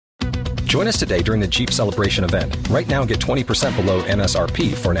Join us today during the Jeep Celebration event. Right now, get 20% below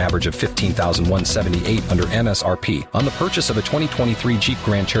MSRP for an average of $15,178 under MSRP on the purchase of a 2023 Jeep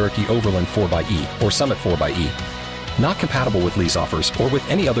Grand Cherokee Overland 4xE or Summit 4xE. Not compatible with lease offers or with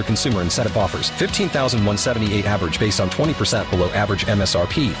any other consumer incentive offers. $15,178 average based on 20% below average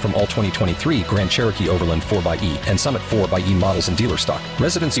MSRP from all 2023 Grand Cherokee Overland 4xE and Summit 4xE models in dealer stock.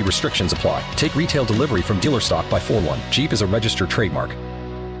 Residency restrictions apply. Take retail delivery from dealer stock by 4/1. Jeep is a registered trademark.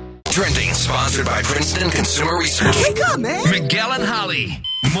 Trending, sponsored by Princeton Consumer Research. Wake up, man. Miguel and Holly.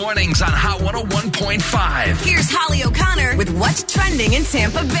 Mornings on Hot 101.5. Here's Holly O'Connor with What's Trending in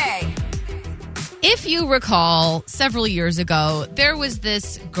Tampa Bay. If you recall, several years ago, there was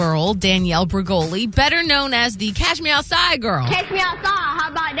this girl, Danielle Bregoli, better known as the Catch Me Outside girl. Catch me outside. How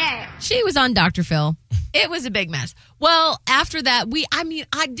about that? She was on Dr. Phil. It was a big mess. Well, after that,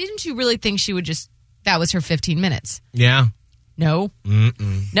 didn't you really think she would that was her 15 minutes? Yeah. No.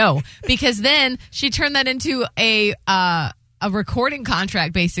 Mm-mm. No, because then she turned that into a recording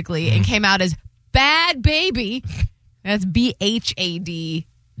contract, basically, and came out as Bad Baby. That's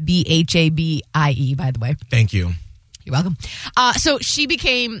BHADBHABIE, by the way. Thank you. You're welcome. So she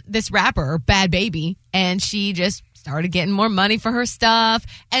became this rapper, Bad Baby, and she just started getting more money for her stuff.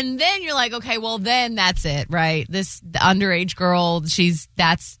 And then you're like, okay, well, then that's it, right? The underage girl, she's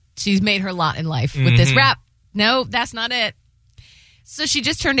made her lot in life with this rap. No, that's not it. So she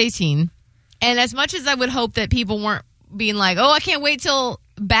just turned 18. And as much as I would hope that people weren't being like, oh, I can't wait till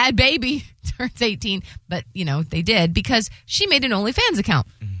Bad Baby turns 18. But, they did because she made an OnlyFans account,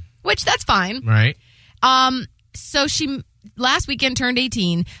 which that's fine. Right. So she last weekend turned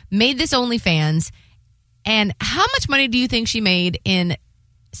 18, made this OnlyFans. And how much money do you think she made in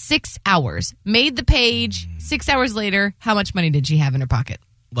 6 hours? Made the page. 6 hours later, how much money did she have in her pocket?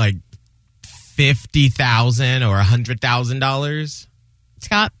 Like $50,000 or $100,000.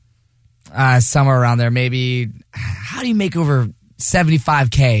 Scott? Somewhere around there. Maybe. How do you make over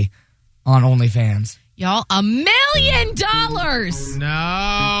 $75K on OnlyFans? Y'all, $1 million. No,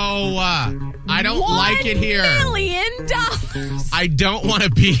 I don't like it here. $1 million. I don't want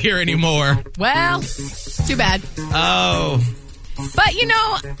to be here anymore. Well, too bad. Oh. But,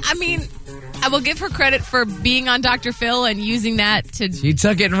 I will give her credit for being on Dr. Phil and using that to... She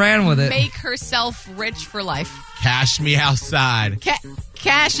took it and ran with it. ...make herself rich for life. Cash me outside.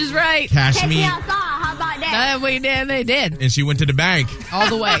 Cash is right. Cash me outside. How about that? They did. And she went to the bank. All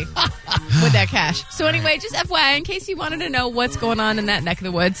the way with that cash. So anyway, just FYI, in case you wanted to know what's going on in that neck of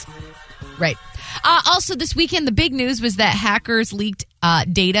the woods. Right. Also, this weekend, the big news was that hackers leaked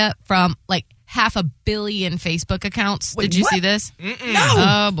data from 500 million Facebook accounts. Wait, did you what? see this? Mm-mm. No.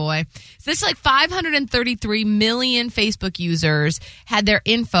 Oh, boy. So this 533 million Facebook users had their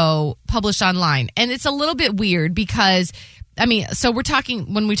info published online. And it's a little bit weird because, so we're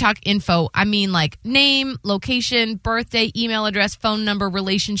talking, when we talk info, name, location, birthday, email address, phone number,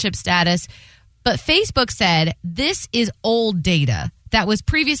 relationship status. But Facebook said this is old data that was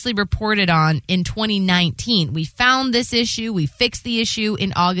previously reported on in 2019. We found this issue. We fixed the issue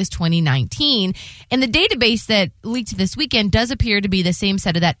in August 2019. And the database that leaked this weekend does appear to be the same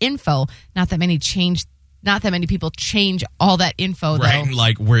set of that info. Not that many people change all that info, though. Right,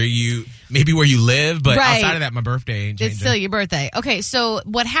 like where you live, but Right. outside of that, my birthday ain't changing. It's still your birthday. Okay, so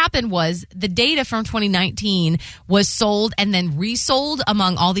what happened was the data from 2019 was sold and then resold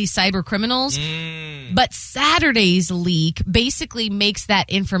among all these cyber criminals. But Saturday's leak basically makes that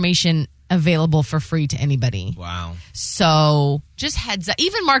information available for free to anybody. Wow. So just heads up.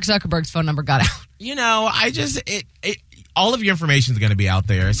 Even Mark Zuckerberg's phone number got out. All of your information is going to be out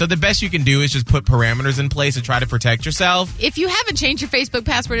there. So the best you can do is just put parameters in place and try to protect yourself. If you haven't changed your Facebook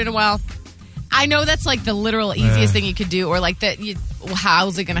password in a while, I know that's the literal easiest thing you could do, or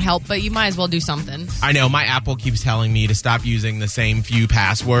how's it going to help? But you might as well do something. I know my Apple keeps telling me to stop using the same few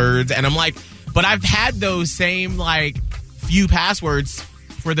passwords, and I'm like, but I've had those same few passwords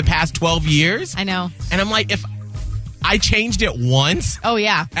for the past 12 years. I know. And I'm like, if I changed it once, oh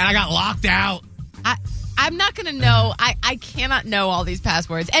yeah, and I got locked out. I'm not going to know. I cannot know all these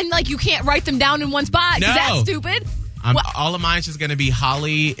passwords. And, you can't write them down in one spot. No. That's stupid. All of mine's just going to be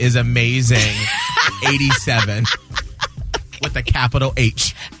Holly is amazing 87 with a capital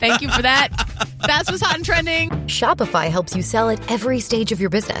H. Thank you for that. That's what's hot and trending. Shopify helps you sell at every stage of your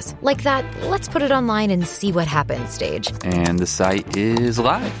business. Like that, let's put it online and see what happens stage. And the site is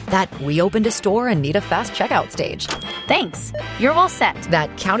live. That we opened a store and need a fast checkout stage. Thanks. You're all set.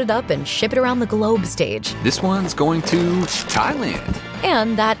 That count it up and ship it around the globe stage. This one's going to Thailand.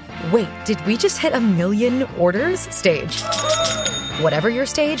 And that, wait, did we just hit 1 million orders stage? Whatever your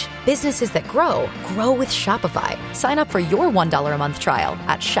stage, businesses that grow with Shopify. Sign up for your $1 a month trial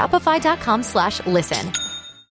at shopify.com/listen.